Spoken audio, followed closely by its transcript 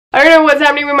I don't know what's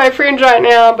happening with my fringe right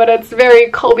now, but it's very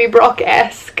Colby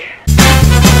Brock-esque.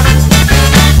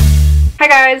 Hi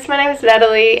guys, my name is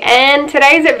Natalie and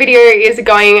today's video is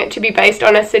going to be based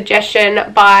on a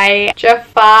suggestion by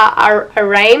Jafar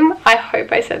Araim. I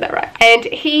hope I said that right. And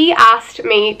he asked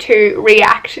me to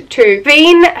react to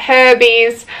Qveen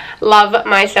Herby's Love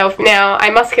Myself. Now,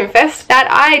 I must confess that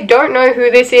I don't know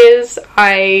who this is.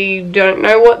 I don't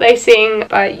know what they sing,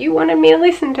 but you wanted me to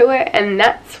listen to it and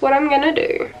that's what I'm gonna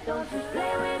do.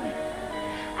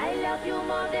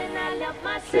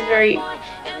 This is very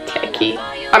techie.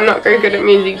 I'm not very good at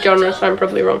music genres, so I'm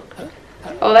probably wrong.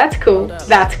 Oh, that's cool.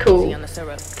 That's cool.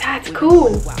 That's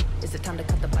cool.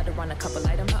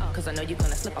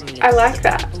 I like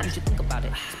that.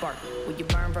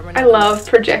 I love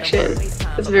projection.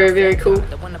 It's very, very cool.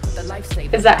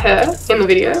 Is that her in the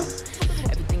video?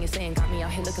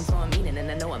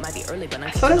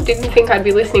 I sort of didn't think I'd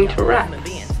be listening to rap.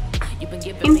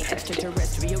 Interesting.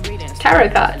 Tarot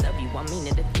card.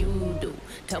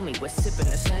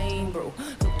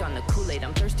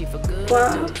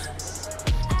 Wow.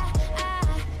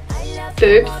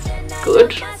 Boobs.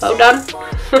 Good. Well done.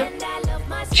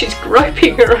 She's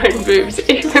groping her own boobs.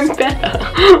 Even better.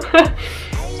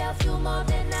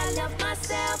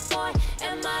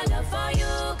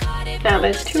 Now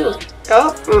there's two.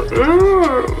 Oh,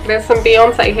 there's some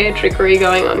Beyonce hair trickery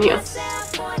going on here.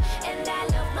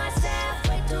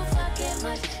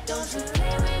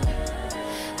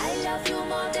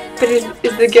 But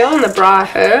is the girl in the bra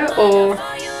her or?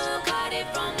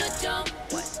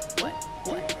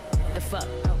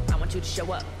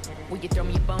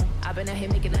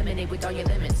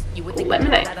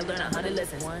 Lemonade.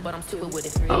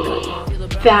 Oh,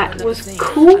 that was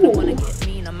cool.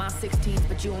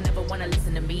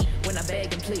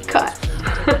 Cut.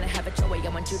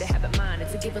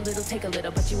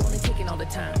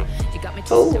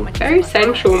 Oh, very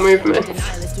sensual movements.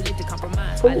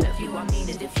 Ooh.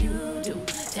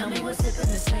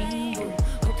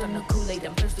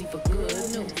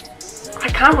 I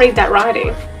can't read that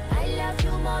writing.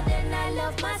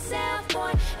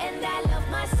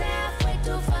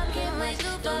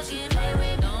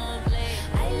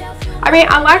 I mean,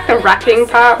 I like the rapping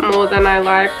part more than I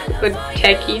like the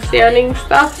techie sounding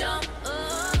stuff.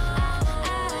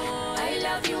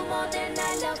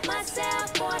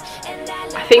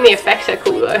 I think the effects are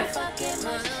cool though.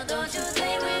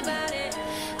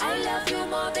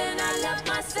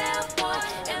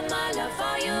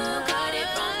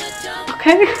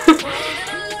 Okay.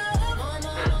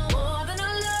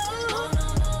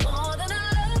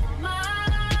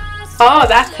 Oh,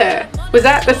 that's her. Was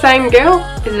that the same girl?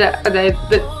 Is that are they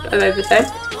the same?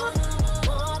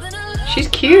 She's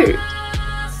cute.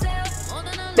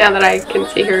 Now that I can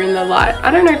see her in the light.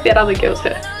 I don't know if that other girl's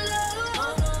her.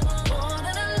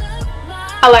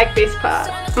 I like this part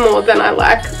more than I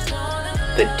like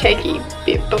the techie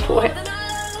bit beforehand.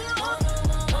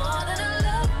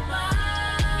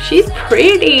 She's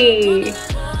pretty.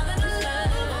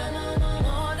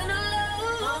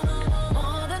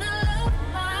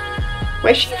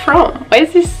 Where's she from?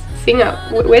 Where's this singer?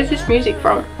 Where's this music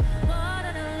from?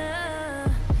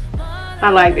 I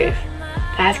like this.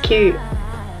 That's cute.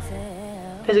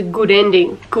 There's a good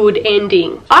ending. Good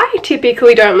ending. I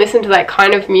typically don't listen to that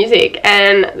kind of music,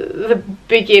 and the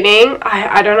beginning,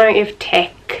 I don't know if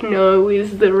techno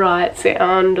is the right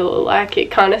sound, or like it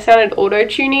kind of sounded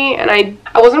auto-tuney, and I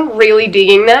wasn't really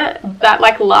digging that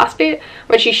like last bit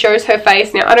when she shows her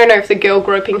face. Now I don't know if the girl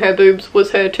groping her boobs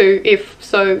was her too. If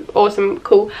so, awesome,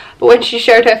 cool. But when she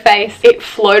showed her face, it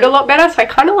flowed a lot better, so I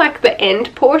kind of like the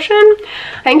end portion.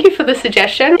 Thank you for the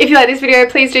suggestion. If you like this video,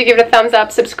 please do give it a thumbs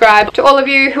up. Subscribe. To all of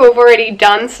you who have already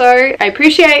done so, I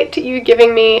appreciate you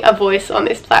giving me a voice on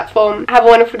this platform. Have a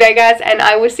wonderful day guys, and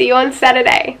I will see you on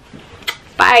Saturday.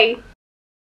 Bye.